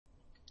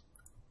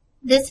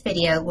This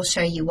video will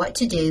show you what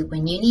to do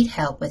when you need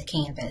help with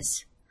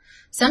Canvas.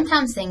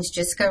 Sometimes things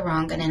just go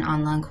wrong in an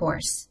online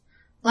course.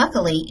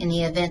 Luckily, in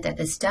the event that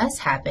this does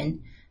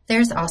happen,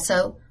 there's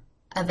also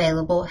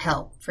available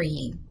help for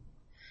you.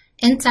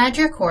 Inside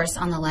your course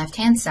on the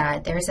left-hand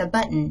side, there is a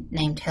button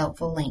named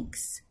Helpful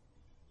Links.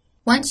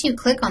 Once you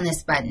click on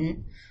this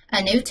button,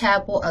 a new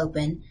tab will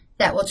open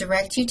that will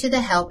direct you to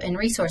the Help and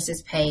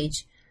Resources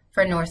page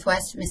for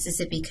Northwest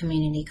Mississippi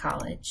Community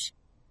College.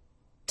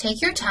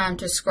 Take your time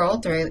to scroll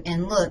through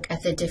and look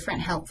at the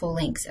different helpful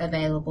links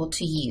available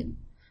to you.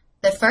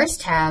 The first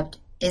tab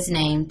is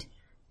named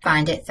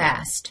Find It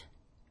Fast.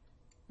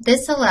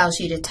 This allows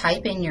you to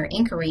type in your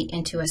inquiry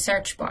into a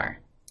search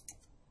bar.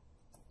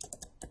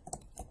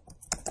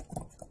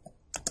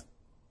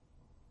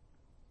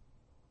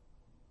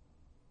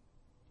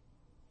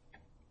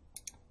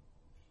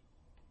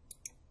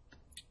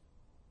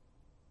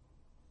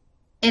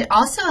 It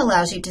also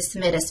allows you to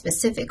submit a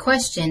specific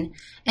question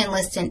and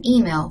list an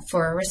email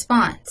for a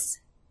response.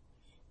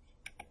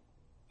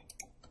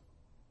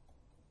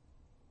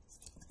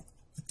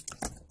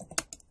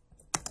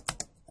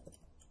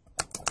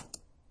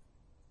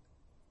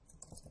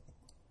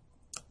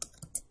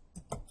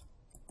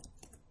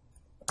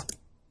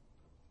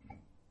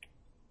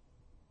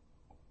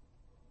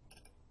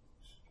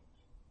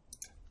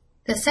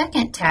 The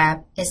second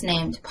tab is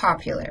named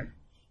Popular,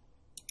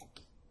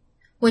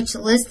 which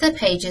lists the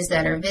pages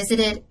that are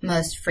visited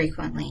most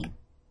frequently.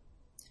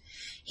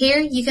 Here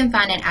you can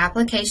find an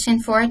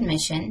application for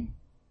admission,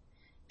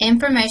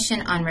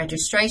 information on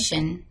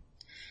registration,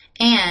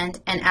 and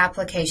an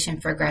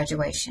application for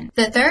graduation.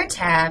 The third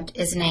tab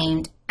is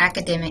named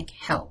Academic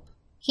Help.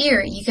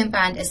 Here you can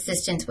find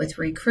assistance with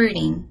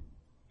recruiting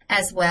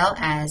as well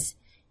as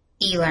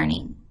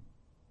e-learning.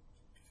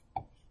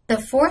 The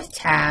fourth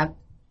tab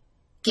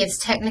gives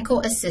technical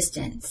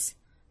assistance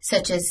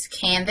such as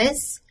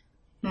Canvas,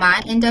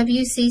 My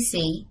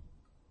NWCC,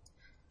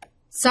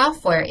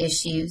 software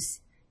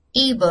issues,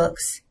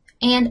 ebooks,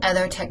 and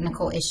other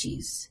technical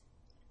issues.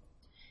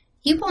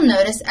 You will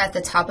notice at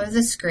the top of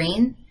the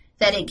screen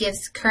that it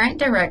gives current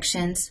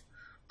directions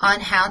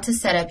on how to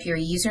set up your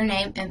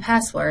username and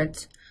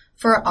passwords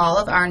for all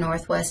of our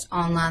Northwest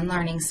online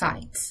learning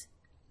sites.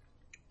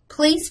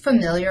 Please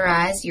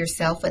familiarize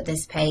yourself with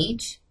this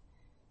page.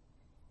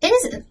 It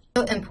is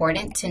also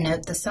important to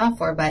note the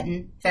software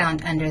button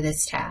found under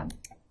this tab.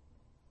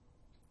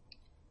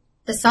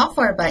 The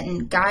software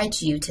button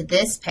guides you to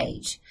this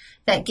page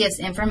that gives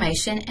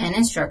information and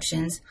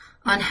instructions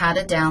on how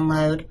to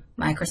download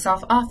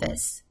Microsoft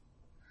Office.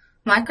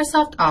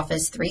 Microsoft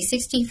Office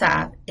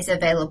 365 is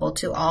available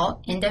to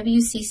all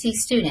NWCC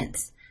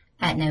students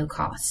at no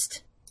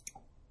cost.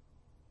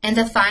 And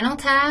the final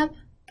tab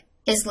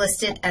is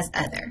listed as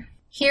Other.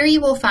 Here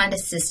you will find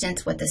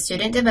assistance with the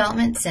Student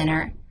Development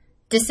Center,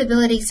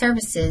 Disability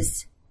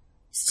Services,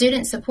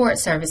 Student Support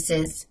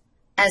Services,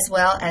 as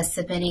well as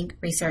submitting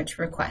research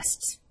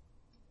requests.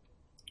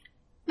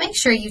 Make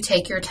sure you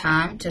take your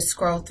time to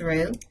scroll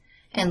through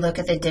and look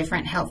at the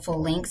different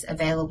helpful links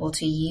available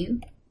to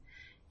you.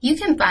 You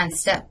can find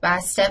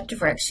step-by-step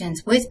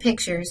directions with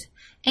pictures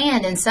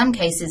and, in some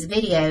cases,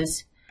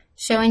 videos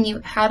showing you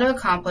how to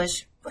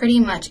accomplish pretty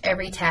much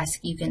every task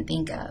you can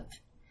think of.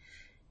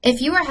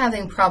 If you are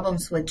having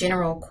problems with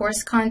general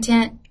course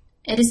content,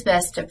 it is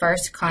best to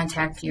first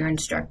contact your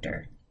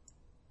instructor.